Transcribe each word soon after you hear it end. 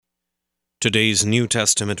Today's New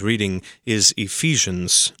Testament reading is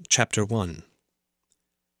Ephesians chapter 1.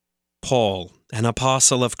 Paul, an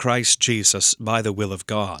apostle of Christ Jesus by the will of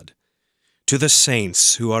God, to the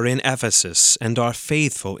saints who are in Ephesus and are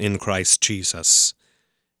faithful in Christ Jesus,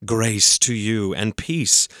 grace to you and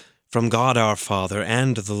peace from God our Father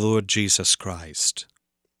and the Lord Jesus Christ.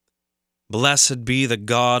 Blessed be the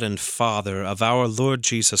God and Father of our Lord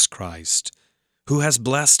Jesus Christ, who has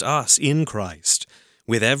blessed us in Christ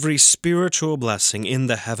with every spiritual blessing in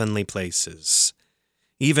the heavenly places,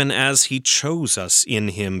 even as he chose us in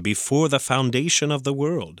him before the foundation of the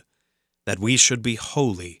world, that we should be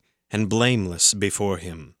holy and blameless before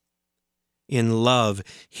him. In love,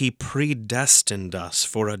 he predestined us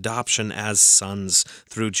for adoption as sons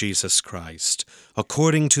through Jesus Christ,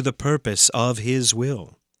 according to the purpose of his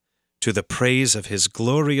will, to the praise of his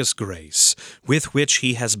glorious grace, with which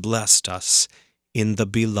he has blessed us in the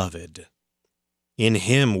Beloved. In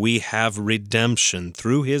him we have redemption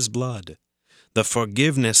through his blood, the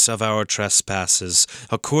forgiveness of our trespasses,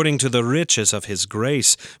 according to the riches of his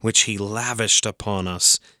grace, which he lavished upon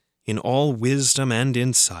us in all wisdom and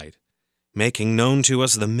insight, making known to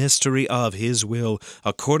us the mystery of his will,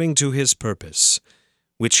 according to his purpose,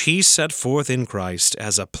 which he set forth in Christ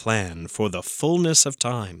as a plan for the fullness of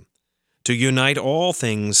time, to unite all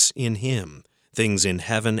things in him, things in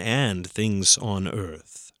heaven and things on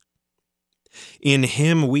earth. In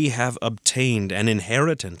him we have obtained an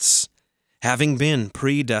inheritance, having been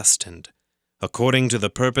predestined, according to the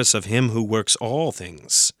purpose of him who works all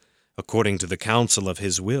things, according to the counsel of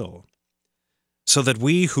his will, so that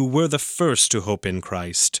we who were the first to hope in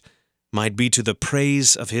Christ might be to the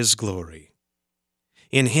praise of his glory.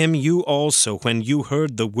 In him you also, when you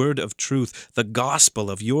heard the word of truth, the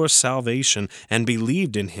gospel of your salvation, and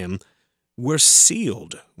believed in him, were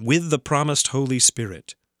sealed with the promised Holy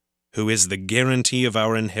Spirit, who is the guarantee of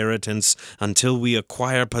our inheritance until we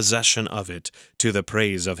acquire possession of it to the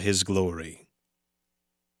praise of his glory.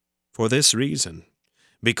 For this reason,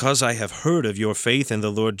 because I have heard of your faith in the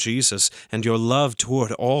Lord Jesus and your love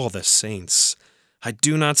toward all the saints, I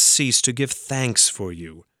do not cease to give thanks for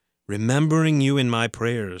you, remembering you in my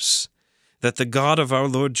prayers, that the God of our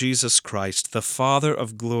Lord Jesus Christ, the Father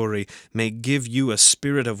of glory, may give you a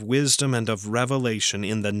spirit of wisdom and of revelation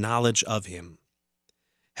in the knowledge of him,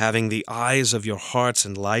 having the eyes of your hearts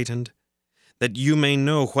enlightened, that you may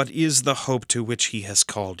know what is the hope to which he has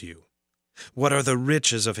called you, what are the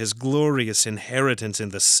riches of his glorious inheritance in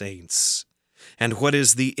the saints, and what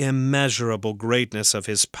is the immeasurable greatness of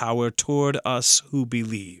his power toward us who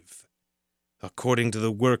believe, according to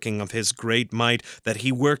the working of his great might that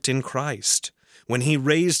he worked in Christ, when he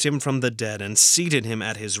raised him from the dead and seated him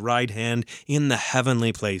at his right hand in the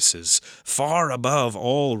heavenly places, far above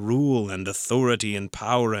all rule and authority and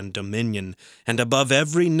power and dominion, and above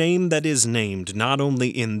every name that is named, not only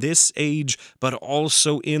in this age, but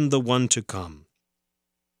also in the one to come.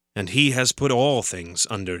 And he has put all things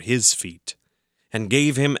under his feet, and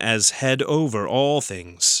gave him as head over all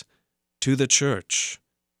things to the church,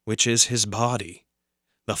 which is his body,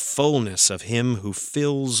 the fullness of him who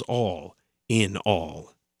fills all in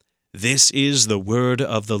all. This is the word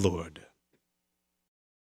of the Lord.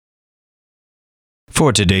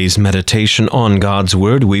 For today's meditation on God's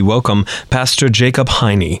Word, we welcome Pastor Jacob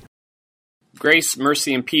Heine. Grace,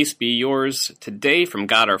 mercy, and peace be yours today from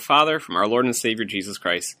God our Father, from our Lord and Savior Jesus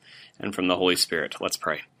Christ, and from the Holy Spirit. Let's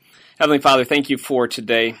pray. Heavenly Father, thank you for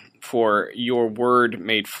today, for your word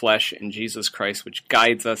made flesh in Jesus Christ, which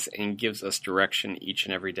guides us and gives us direction each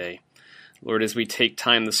and every day. Lord, as we take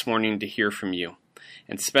time this morning to hear from you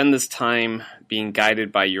and spend this time being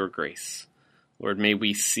guided by your grace, Lord, may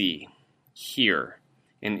we see, hear,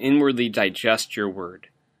 and inwardly digest your word,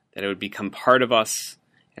 that it would become part of us,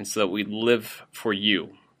 and so that we live for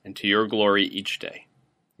you and to your glory each day.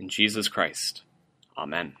 In Jesus Christ,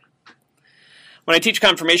 amen. When I teach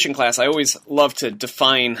confirmation class, I always love to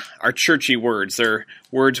define our churchy words. They're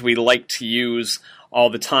words we like to use all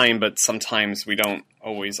the time, but sometimes we don't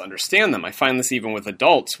always understand them. I find this even with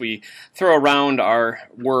adults. We throw around our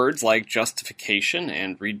words like justification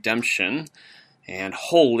and redemption and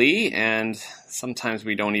holy, and sometimes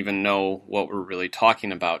we don't even know what we're really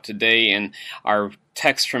talking about. Today in our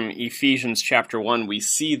text from Ephesians chapter 1, we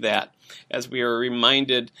see that as we are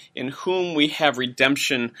reminded in whom we have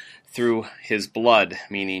redemption through his blood,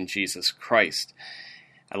 meaning Jesus Christ.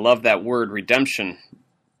 I love that word redemption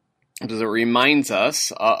because it reminds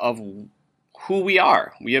us of who we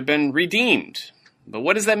are. We have been redeemed. But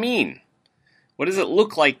what does that mean? What does it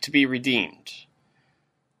look like to be redeemed?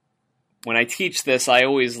 When I teach this, I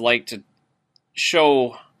always like to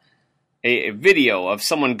show a video of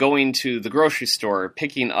someone going to the grocery store,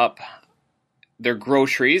 picking up their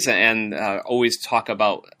groceries and always talk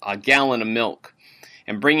about a gallon of milk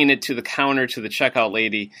and bringing it to the counter to the checkout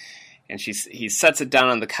lady. And he sets it down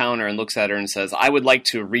on the counter and looks at her and says, "I would like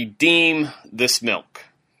to redeem this milk,"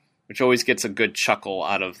 which always gets a good chuckle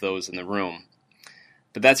out of those in the room.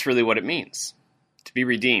 But that's really what it means, to be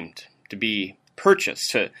redeemed, to be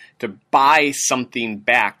purchased, to buy something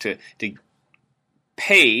back, to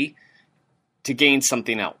pay to gain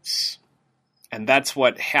something else. And that's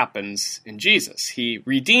what happens in Jesus. He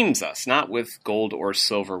redeems us, not with gold or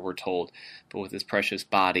silver, we're told, but with his precious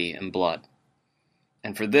body and blood.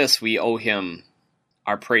 And for this, we owe him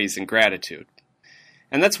our praise and gratitude.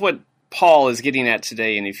 And that's what Paul is getting at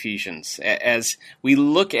today in Ephesians. As we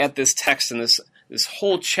look at this text and this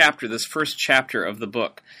whole chapter, this first chapter of the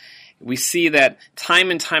book, we see that time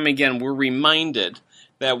and time again we're reminded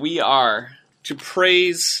that we are to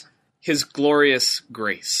praise his glorious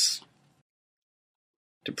grace.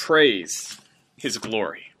 To praise his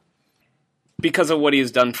glory because of what he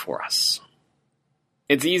has done for us.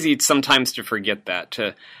 It's easy sometimes to forget that,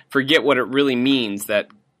 to forget what it really means that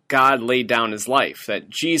God laid down his life, that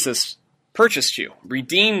Jesus purchased you,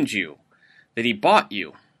 redeemed you, that he bought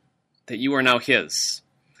you, that you are now his.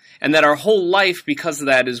 And that our whole life, because of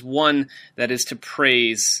that, is one that is to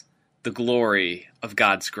praise the glory of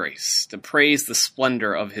God's grace, to praise the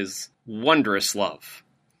splendor of his wondrous love.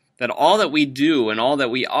 That all that we do and all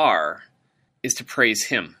that we are is to praise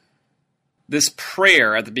him. This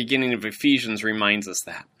prayer at the beginning of Ephesians reminds us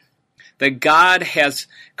that God has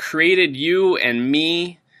created you and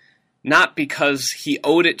me not because he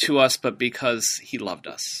owed it to us, but because he loved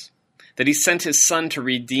us. That he sent his son to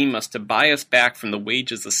redeem us, to buy us back from the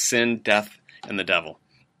wages of sin, death, and the devil.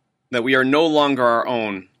 That we are no longer our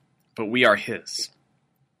own, but we are his.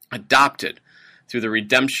 Adopted through the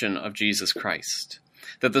redemption of Jesus Christ.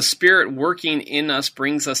 That the Spirit working in us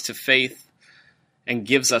brings us to faith and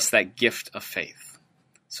gives us that gift of faith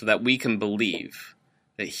so that we can believe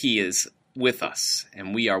that he is with us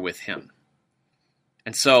and we are with him.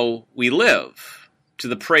 And so we live to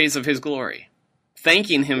the praise of his glory,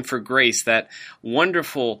 thanking him for grace, that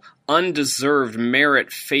wonderful, undeserved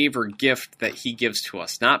merit, favor, gift that he gives to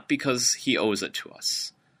us, not because he owes it to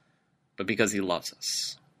us, but because he loves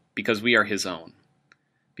us, because we are his own,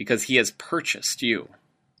 because he has purchased you,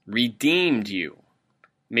 redeemed you,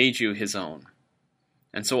 made you his own.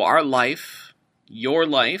 And so our life, your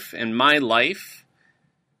life, and my life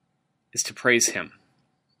is to praise him,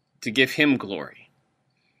 to give him glory,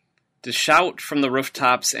 to shout from the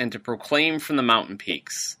rooftops and to proclaim from the mountain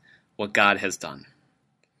peaks what God has done.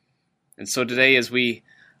 And so today, as we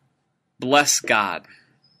bless God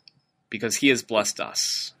because he has blessed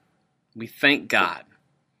us, we thank God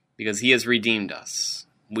because he has redeemed us.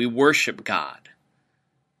 We worship God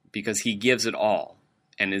because he gives it all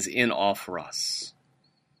and is in all for us.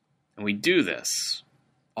 And we do this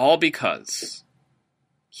all because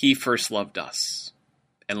he first loved us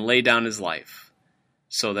and laid down his life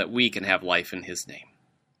so that we can have life in his name.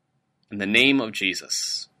 In the name of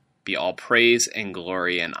Jesus, be all praise and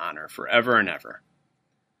glory and honor forever and ever.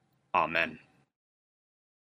 Amen.